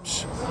 Lemon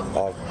Tops,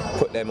 I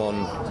put them on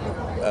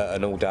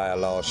an all-dayer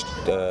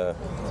I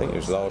think it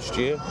was last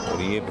year or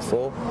the year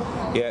before.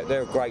 Yeah,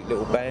 they're a great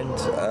little band,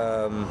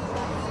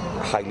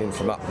 hailing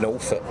from up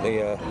north at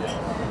the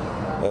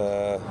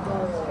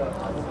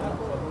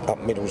up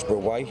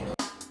Middlesbrough way.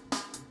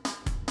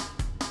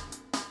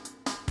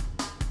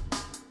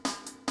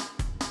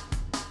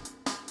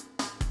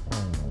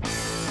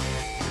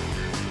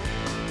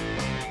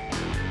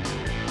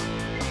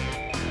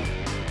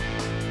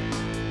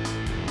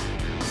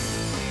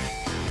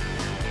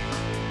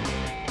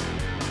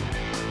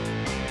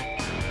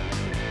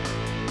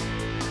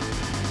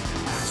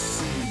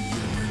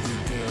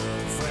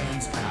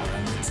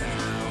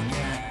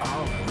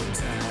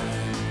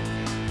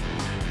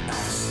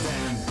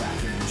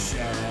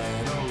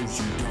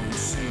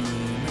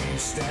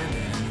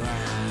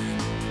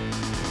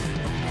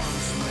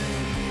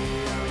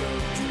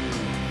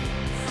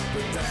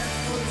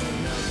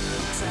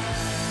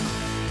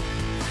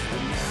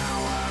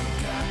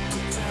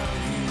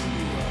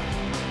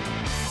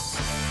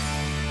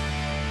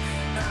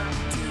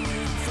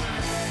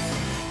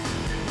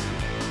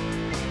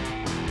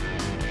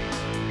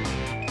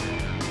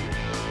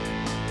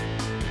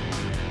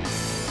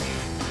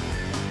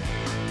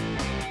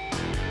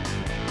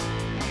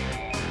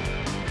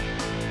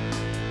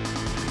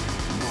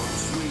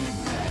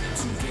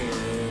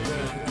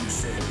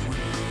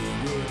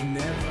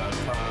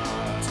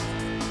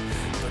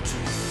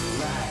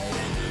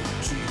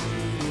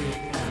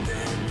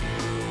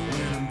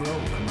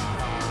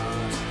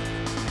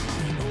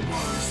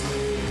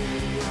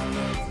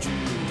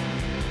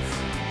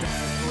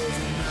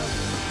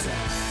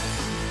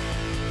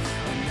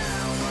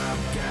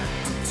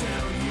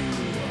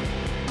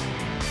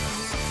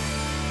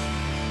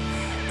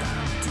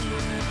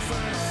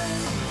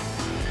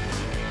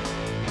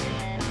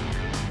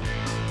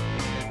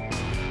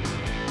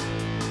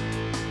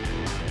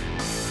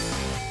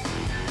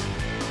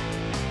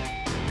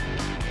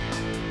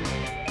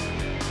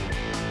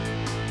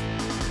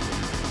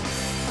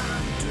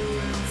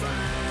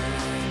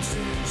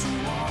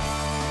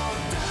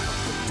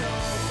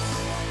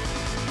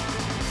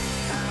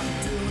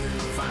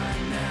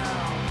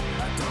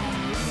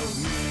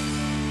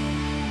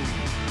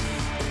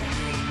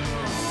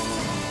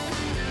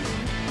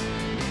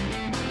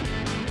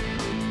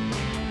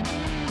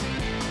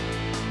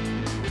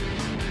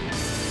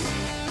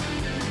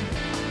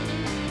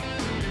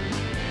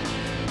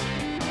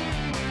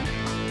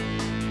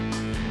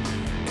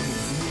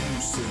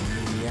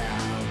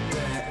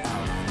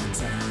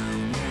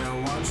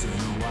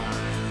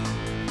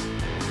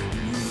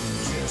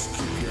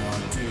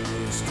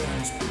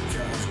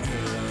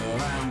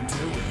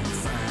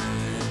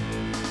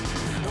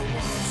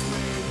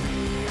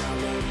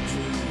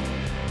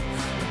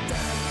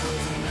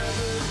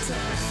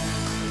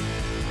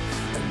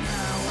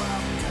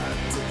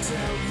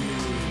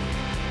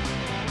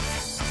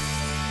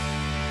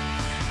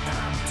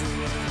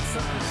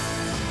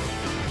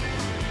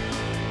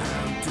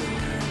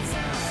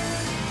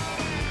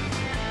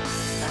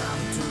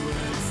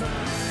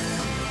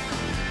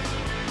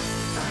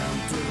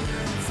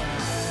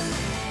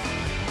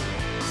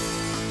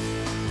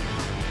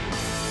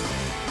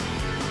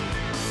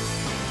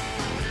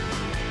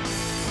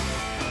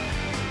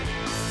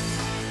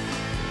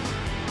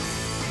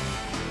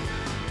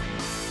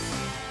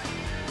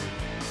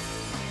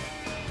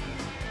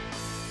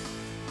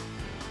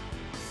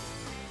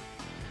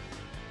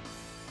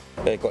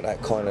 They've got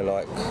that kind of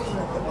like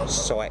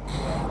psych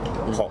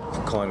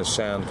pop kind of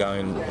sound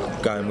going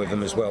with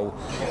them as well,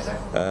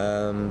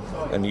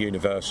 and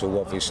Universal,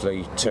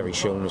 obviously, Terry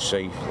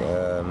Shaughnessy,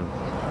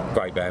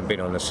 great band,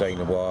 been on the scene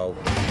a while.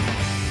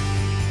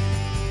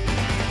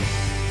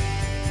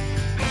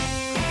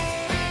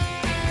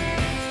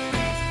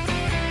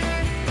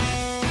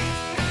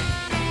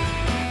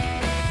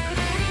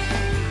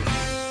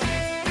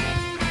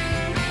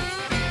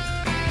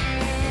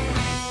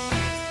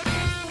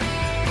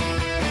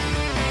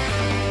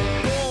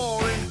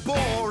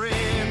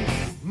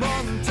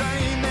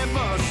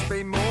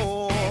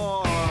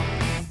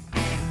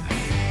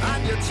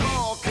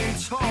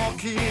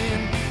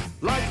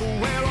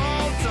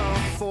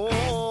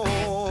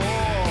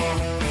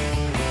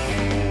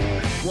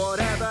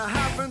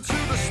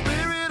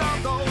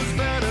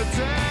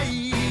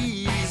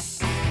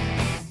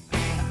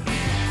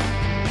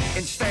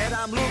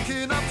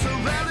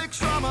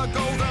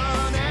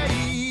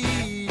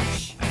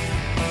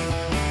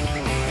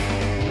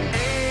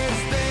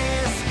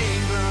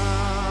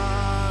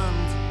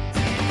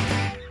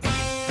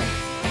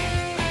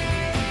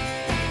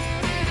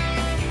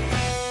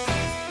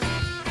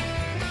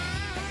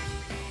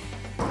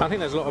 I think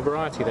there's a lot of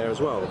variety there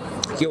as well.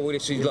 Yeah, well,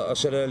 this is like I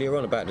said earlier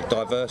on about the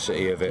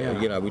diversity of it.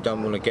 Yeah. You know, we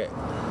don't want to get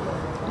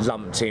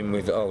lumped in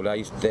with they're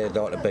like the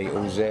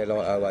Beatles, they're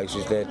like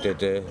Oasis,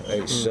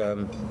 It's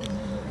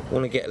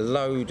want to get a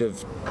load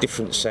of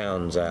different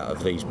sounds out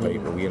of these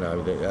people. You know,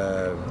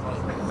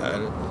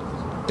 and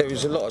there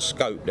is a lot of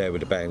scope there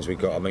with the bands we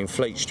got. I mean,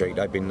 Fleet Street,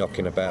 they've been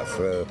knocking about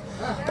for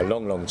a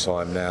long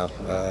time now.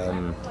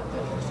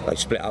 They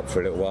split up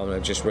for a little while and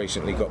they've just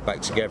recently got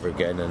back together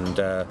again, and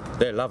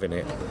they're loving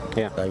it.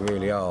 Yeah, they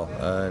really are.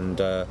 And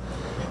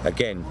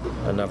again,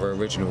 another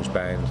originals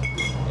band.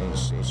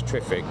 It's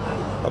terrific.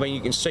 I mean,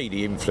 you can see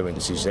the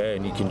influences there,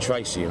 and you can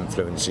trace the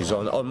influences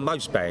on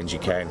most bands. You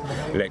can.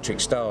 Electric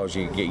Stars,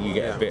 you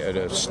get a bit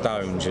of the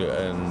Stones and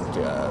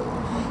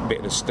a bit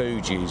of the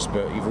Stooges,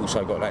 but you've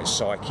also got that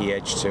psyche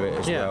edge to it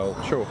as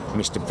well. Sure.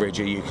 Mr.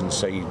 Bridger, you can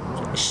see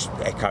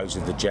echoes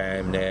of the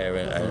Jam there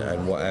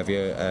and what have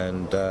you,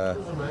 and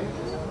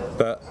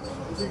but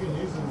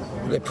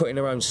they're putting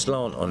their own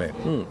slant on it,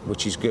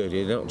 which is good.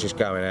 They're not just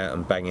going out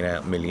and banging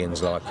out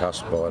millions like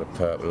us by the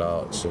Purple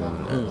Hearts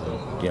and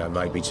you know,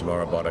 maybe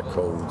Tomorrow by the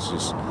Chords.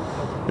 There's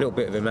a little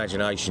bit of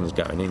imagination's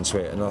going into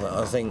it, and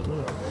I think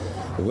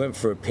we went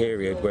through a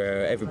period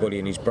where everybody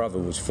and his brother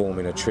was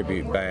forming a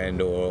tribute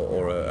band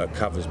or a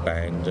covers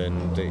band,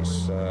 and it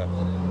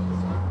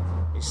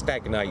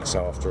stagnates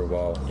after a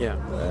while. Yeah.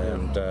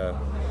 And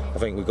I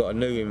think we've got a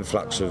new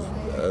influx of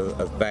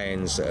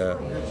bands that are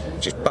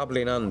just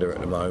bubbling under at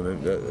the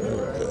moment that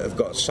have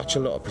got such a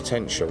lot of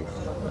potential.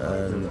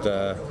 And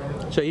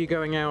so are you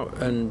going out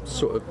and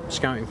sort of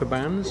scouting for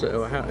bands?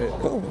 Or how,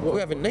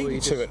 we haven't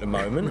needed to at the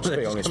moment, to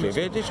be honest with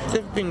you.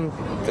 They've been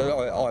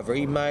either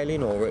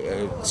emailing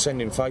or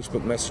sending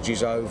Facebook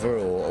messages over,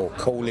 or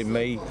calling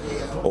me,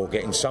 or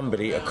getting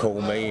somebody to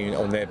call me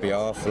on their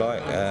behalf.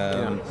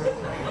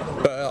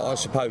 But I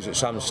suppose at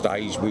some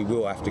stage we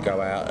will have to go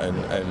out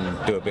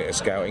and do a bit of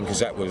scouting, because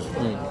that was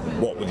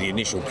what the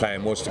initial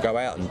plan was, to go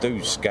out and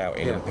do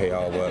scouting and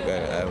PR work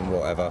and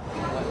whatever.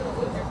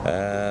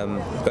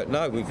 But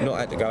no, we've not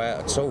had to go out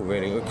at all,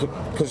 really,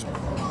 because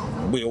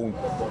we all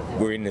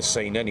were in the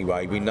scene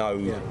anyway. We know,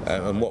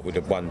 and what would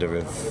have wonder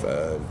of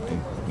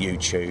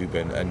YouTube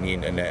and the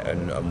internet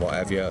and what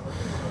have you.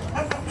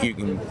 You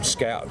can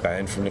scout a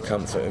band from the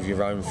comfort of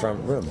your own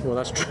front room. Well,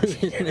 that's true,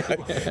 isn't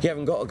it? You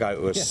haven't got to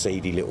go to a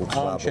seedy little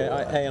club. Armchair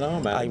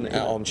A&R, man.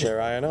 Armchair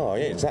A&R,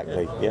 yeah,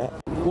 exactly, yeah.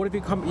 What have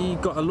you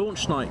got a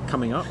launch night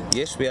coming up?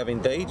 Yes, we have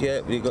indeed, yeah.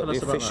 We've got the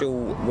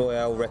official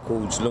Royale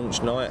Records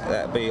launch night.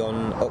 That'll be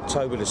on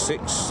October the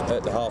 6th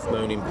at the Half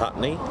Moon in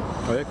Putney.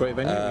 Oh yeah, great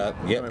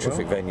venue.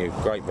 Terrific venue,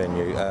 great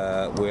venue.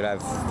 We'll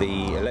have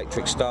the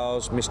Electric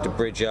Stars, Mr.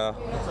 Bridger,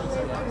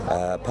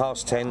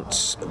 Past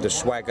Tense, the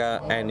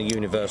Swagger and the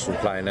Universal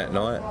playing that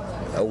night.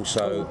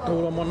 Also,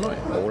 all on one night?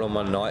 All on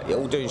one night.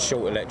 All doing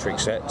short electric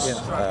sets,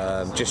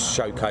 just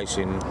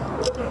showcasing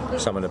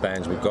some of the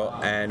bands we've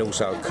got, and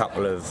also a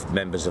couple of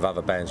members of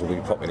other bands will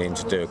be popping in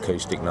to do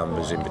acoustic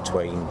numbers in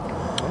between,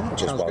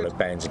 just while the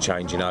bands are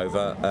changing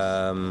over.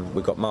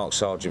 We've got Mark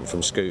Sargent from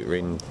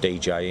Scootering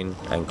DJing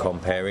and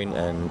comparing,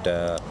 and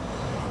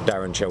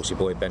Darren Chelsea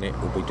Boy Bennett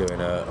will be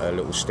doing a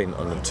little stint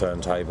on the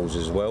turntables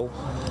as well.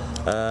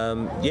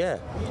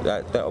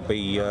 That'll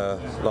be,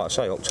 like I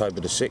say, October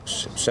the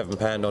 6th,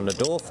 £7 on the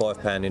door,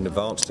 £5 in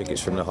advance,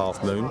 tickets from the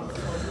Half Moon.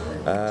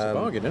 It's a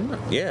bargain, isn't it?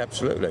 Yeah,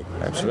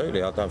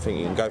 absolutely. I don't think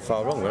you can go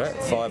far wrong with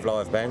that. 5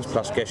 live bands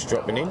plus guests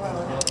dropping in.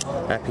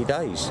 Happy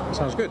days.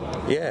 Sounds good.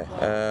 Yeah,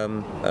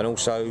 and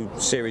also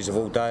series of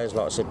all-dayers,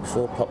 like I said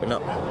before, popping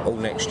up all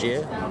next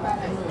year,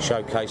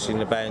 showcasing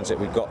the bands that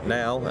we've got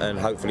now and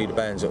hopefully the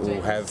bands that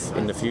we'll have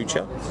in the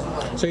future.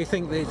 So you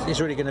think that it's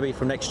really going to be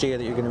from next year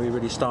that you're going to be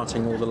really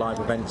starting all the live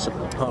events?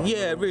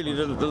 Yeah, really,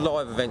 the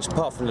live events,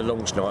 apart from the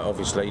launch night,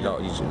 obviously,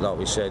 like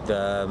we said,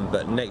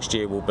 but next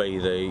year will be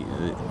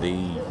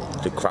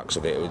the crux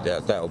of it.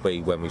 That'll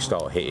be when we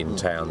start hitting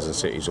towns and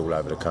cities all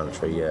over the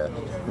country, yeah.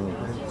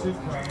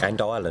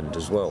 And Ireland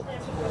as well.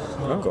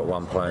 I've got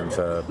one playing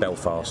for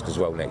Belfast as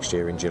well next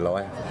year in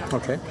July.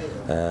 Okay.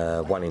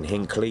 One in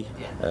Hinckley.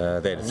 They're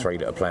the 3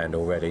 that are planned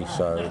already,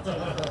 so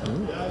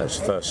that's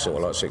the first sort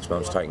of like 6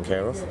 months taken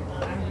care of.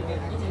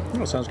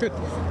 Oh, sounds good.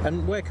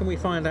 And where can we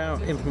find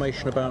out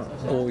information about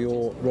all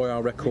your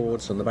Royale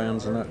records and the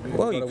bands and that?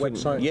 Well, you got a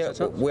website? Yeah,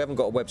 we haven't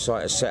got a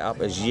website set up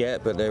as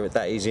yet, but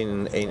that is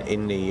in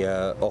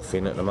the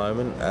offing at the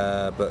moment.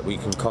 But we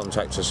can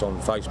contact us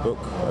on Facebook,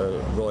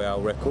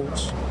 Royale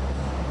Records.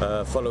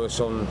 Follow us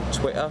on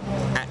Twitter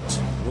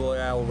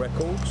 @Royale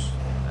Records,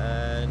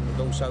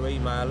 and also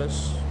email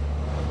us.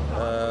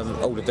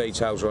 All the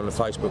details are on the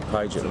Facebook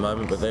page at the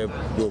moment, but there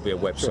will be a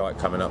website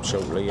coming up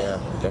shortly. Yeah,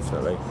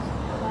 definitely.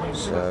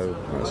 So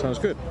that sounds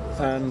good.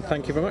 And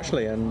thank you very much,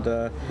 Lee. And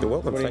you're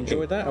welcome. Really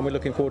enjoyed that, and we're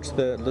looking forward to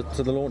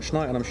the launch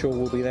night. And I'm sure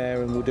we'll be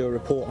there, and we'll do a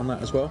report on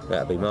that as well.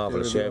 That'd be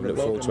marvellous. Yeah, we look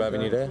forward to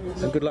having you there.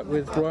 And good luck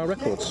with Royale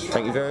Records.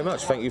 Thank you very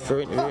much. Thank you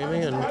for interviewing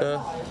me,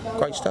 and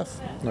great stuff.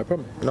 No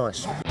problem.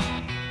 Nice.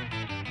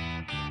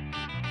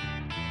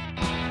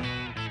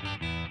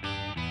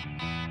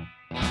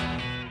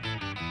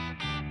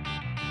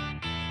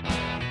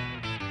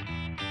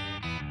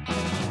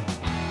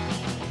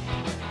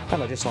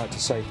 And I'd just like to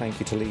say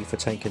thank you to Lee for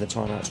taking the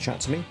time out to chat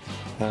to me.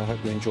 I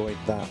hope you enjoyed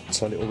that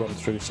little run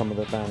through some of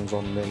the bands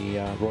on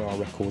the Royale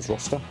Records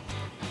roster.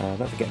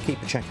 Don't forget,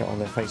 keep a check out on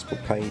their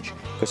Facebook page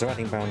because they're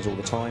adding bands all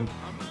the time.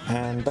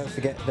 And don't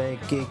forget their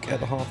gig at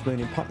the Half Moon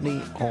in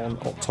Putney on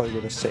October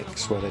the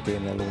 6th, where they're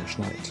doing their launch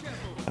night.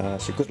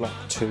 So good luck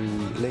to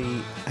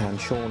Lee and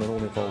Sean and all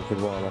involved with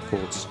Royale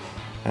Records.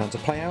 And to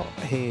play out,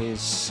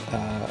 here's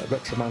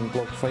Retroman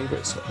blog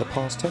favourites, The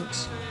Past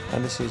Tense,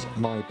 and this is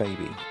My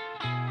Baby.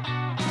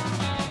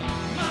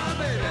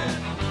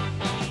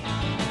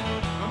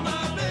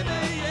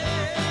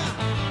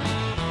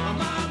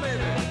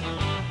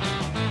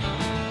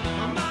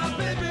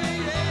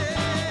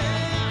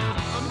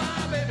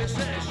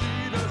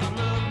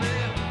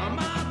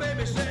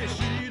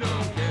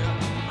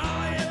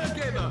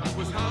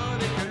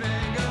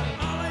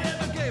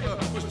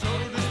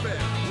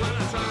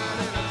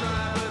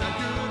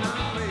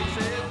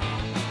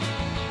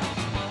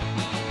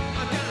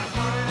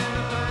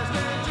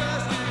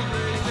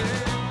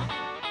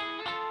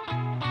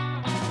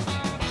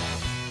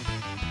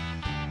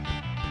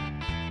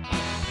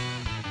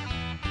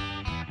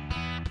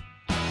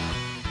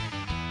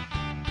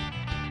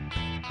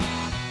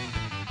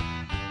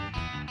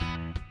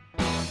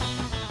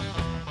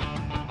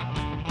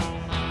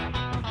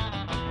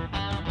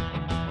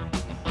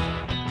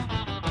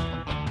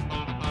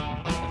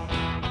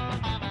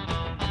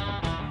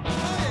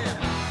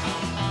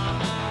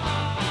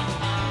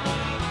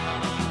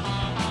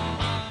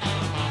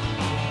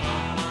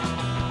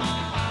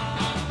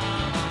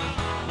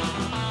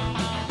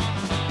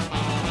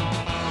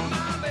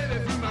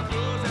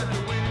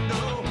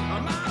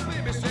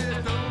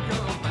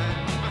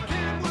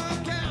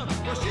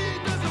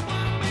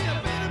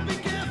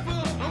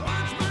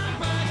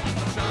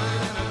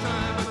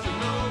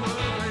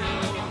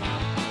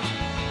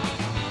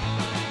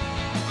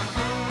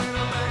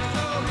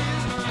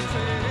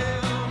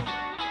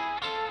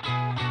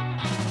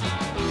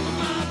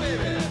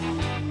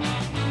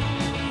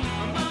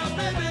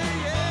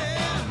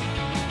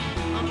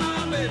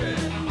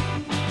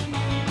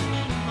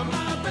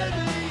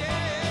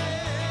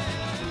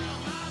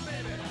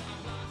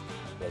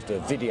 A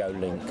video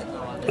link.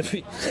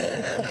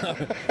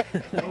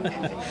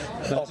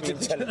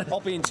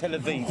 I'll be in Tel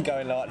Aviv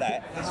going like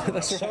that.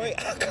 That's Sorry,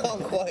 I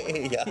can't quite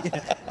hear you. Yeah.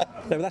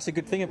 No, but that's a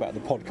good thing about the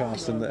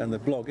podcast and the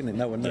blog, isn't it?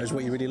 No one knows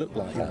what you really look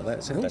like. Yeah.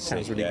 That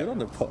sounds really good on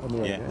the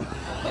radio. Yeah.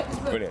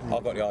 Brilliant.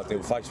 I've got the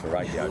ideal face for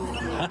radio.